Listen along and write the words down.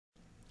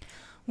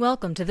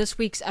Welcome to this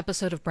week's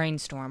episode of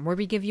Brainstorm, where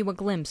we give you a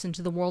glimpse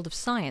into the world of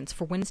science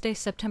for Wednesday,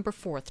 September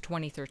 4th,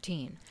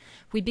 2013.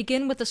 We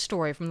begin with a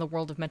story from the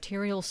world of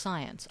materials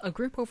science. A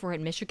group over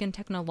at Michigan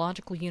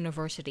Technological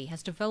University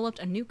has developed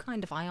a new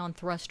kind of ion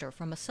thruster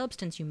from a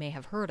substance you may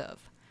have heard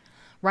of.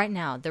 Right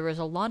now, there is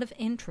a lot of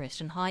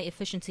interest in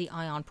high-efficiency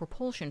ion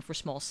propulsion for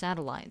small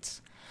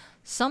satellites.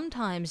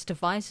 Sometimes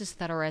devices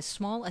that are as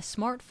small as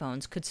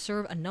smartphones could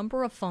serve a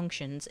number of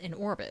functions in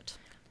orbit.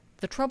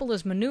 The trouble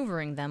is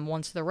maneuvering them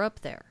once they're up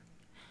there.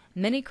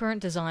 Many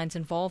current designs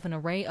involve an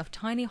array of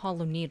tiny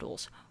hollow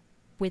needles,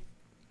 with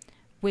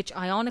which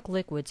ionic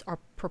liquids are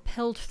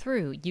propelled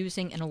through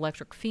using an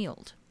electric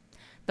field.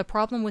 The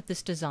problem with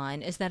this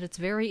design is that it's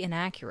very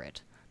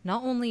inaccurate.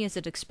 Not only is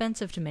it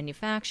expensive to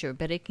manufacture,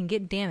 but it can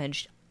get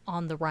damaged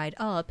on the ride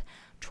up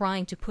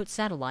trying to put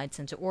satellites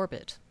into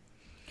orbit.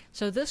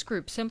 So this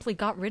group simply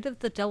got rid of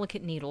the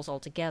delicate needles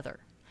altogether.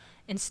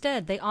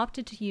 Instead, they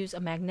opted to use a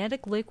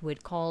magnetic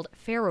liquid called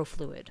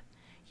ferrofluid.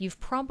 You've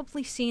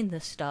probably seen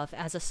this stuff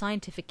as a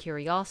scientific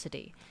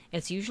curiosity.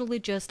 It's usually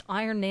just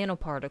iron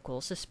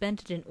nanoparticles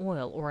suspended in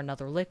oil or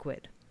another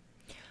liquid.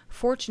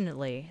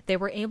 Fortunately, they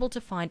were able to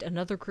find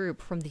another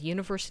group from the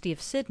University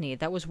of Sydney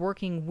that was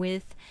working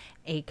with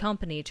a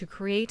company to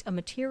create a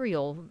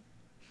material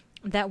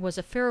that was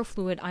a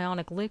ferrofluid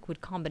ionic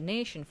liquid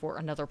combination for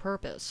another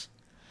purpose.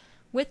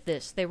 With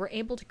this, they were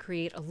able to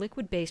create a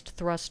liquid-based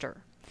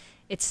thruster.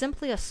 It's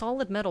simply a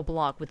solid metal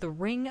block with the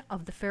ring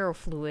of the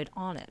ferrofluid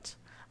on it.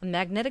 A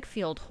magnetic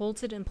field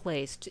holds it in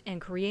place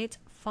and creates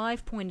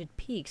 5-pointed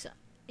peaks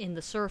in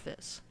the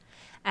surface.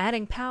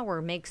 Adding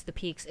power makes the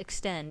peaks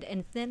extend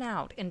and thin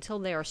out until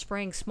they are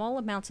spraying small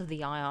amounts of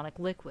the ionic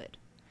liquid.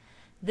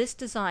 This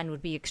design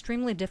would be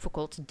extremely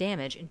difficult to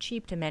damage and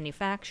cheap to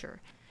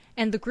manufacture,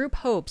 and the group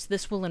hopes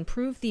this will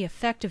improve the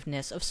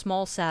effectiveness of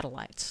small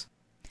satellites.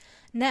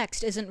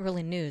 Next isn't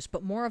really news,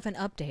 but more of an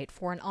update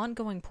for an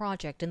ongoing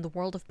project in the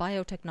world of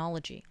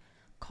biotechnology.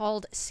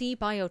 Called Sea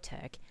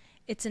Biotech,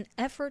 it's an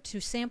effort to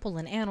sample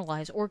and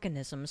analyze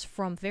organisms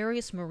from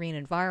various marine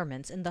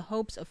environments in the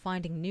hopes of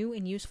finding new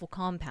and useful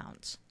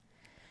compounds.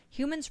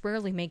 Humans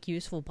rarely make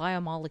useful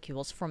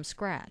biomolecules from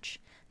scratch.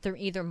 They're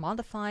either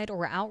modified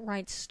or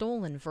outright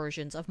stolen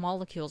versions of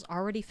molecules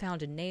already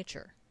found in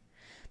nature.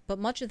 But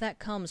much of that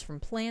comes from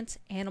plants,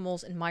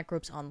 animals, and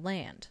microbes on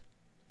land,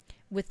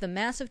 with the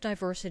massive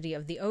diversity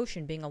of the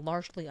ocean being a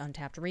largely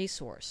untapped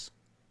resource.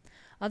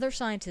 Other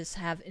scientists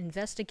have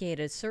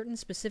investigated certain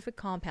specific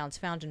compounds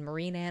found in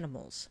marine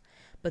animals,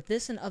 but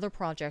this and other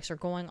projects are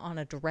going on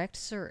a direct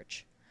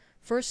search,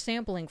 first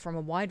sampling from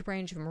a wide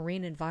range of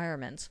marine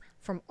environments,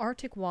 from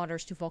Arctic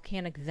waters to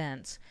volcanic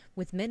vents,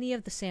 with many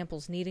of the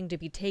samples needing to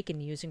be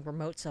taken using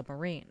remote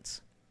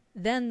submarines.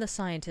 Then the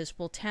scientists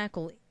will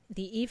tackle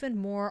the even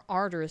more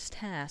arduous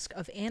task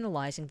of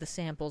analyzing the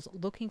samples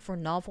looking for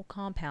novel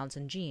compounds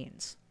and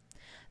genes.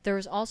 There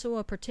is also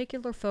a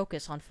particular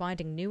focus on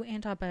finding new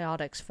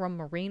antibiotics from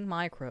marine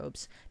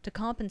microbes to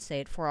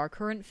compensate for our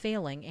current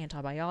failing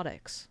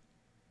antibiotics.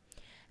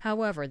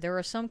 However, there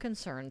are some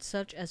concerns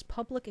such as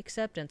public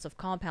acceptance of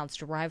compounds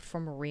derived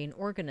from marine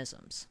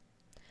organisms.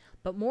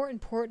 But more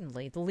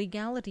importantly, the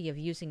legality of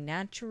using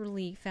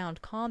naturally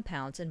found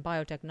compounds in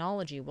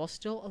biotechnology while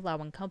still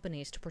allowing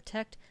companies to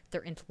protect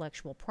their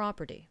intellectual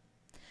property.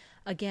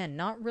 Again,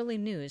 not really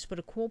news, but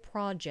a cool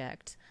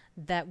project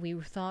that we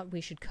thought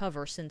we should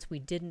cover since we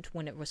didn't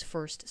when it was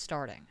first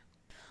starting.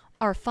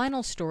 Our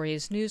final story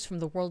is news from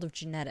the world of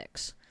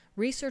genetics.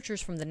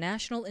 Researchers from the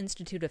National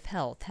Institute of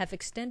Health have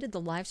extended the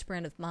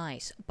lifespan of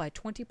mice by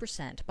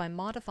 20% by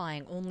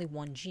modifying only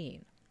one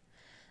gene.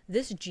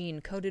 This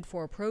gene coded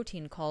for a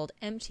protein called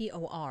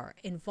mTOR,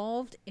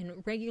 involved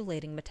in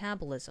regulating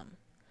metabolism,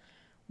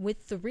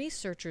 with the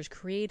researchers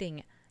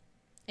creating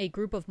a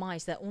group of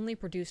mice that only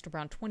produced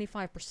around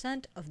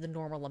 25% of the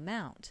normal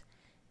amount.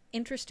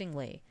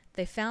 Interestingly,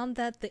 they found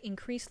that the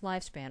increased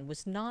lifespan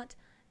was not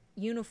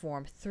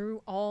uniform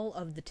through all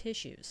of the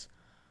tissues.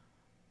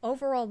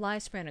 Overall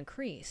lifespan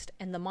increased,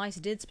 and the mice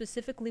did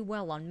specifically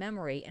well on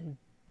memory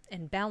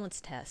and balance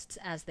tests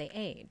as they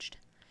aged.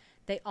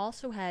 They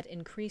also had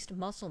increased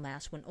muscle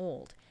mass when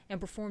old, and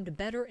performed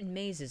better in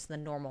mazes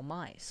than normal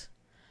mice.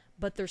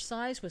 But their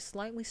size was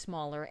slightly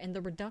smaller, and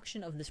the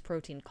reduction of this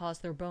protein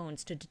caused their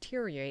bones to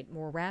deteriorate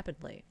more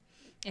rapidly,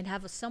 and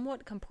have a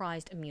somewhat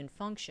comprised immune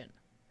function.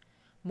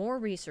 More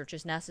research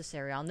is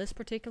necessary on this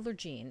particular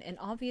gene, and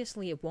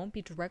obviously it won't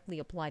be directly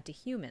applied to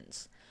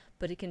humans,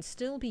 but it can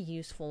still be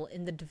useful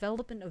in the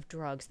development of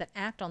drugs that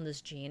act on this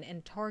gene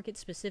and target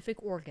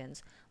specific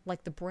organs,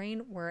 like the brain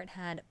where it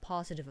had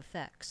positive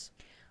effects.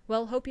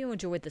 Well, hope you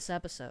enjoyed this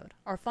episode.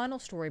 Our final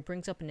story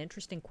brings up an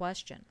interesting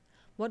question.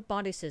 What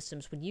body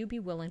systems would you be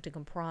willing to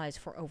comprise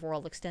for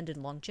overall extended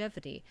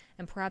longevity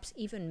and perhaps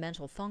even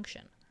mental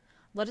function?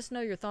 Let us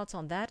know your thoughts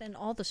on that and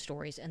all the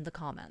stories in the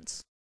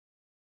comments.